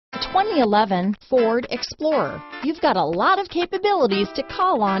2011 Ford Explorer. You've got a lot of capabilities to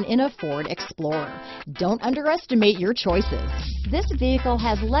call on in a Ford Explorer. Don't underestimate your choices. This vehicle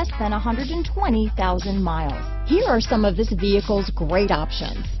has less than 120,000 miles. Here are some of this vehicle's great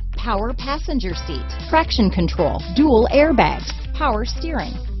options: power passenger seat, traction control, dual airbags, power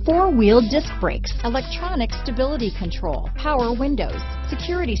steering, four-wheel disc brakes, electronic stability control, power windows,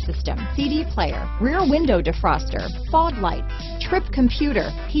 security system, CD player, rear window defroster, fog lights, trip computer,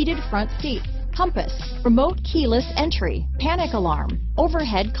 heated front seats, compass, remote keyless entry, panic alarm,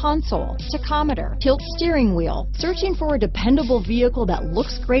 overhead console, tachometer, tilt steering wheel. Searching for a dependable vehicle that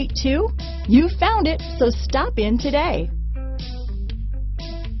looks great too? You found it, so stop in today.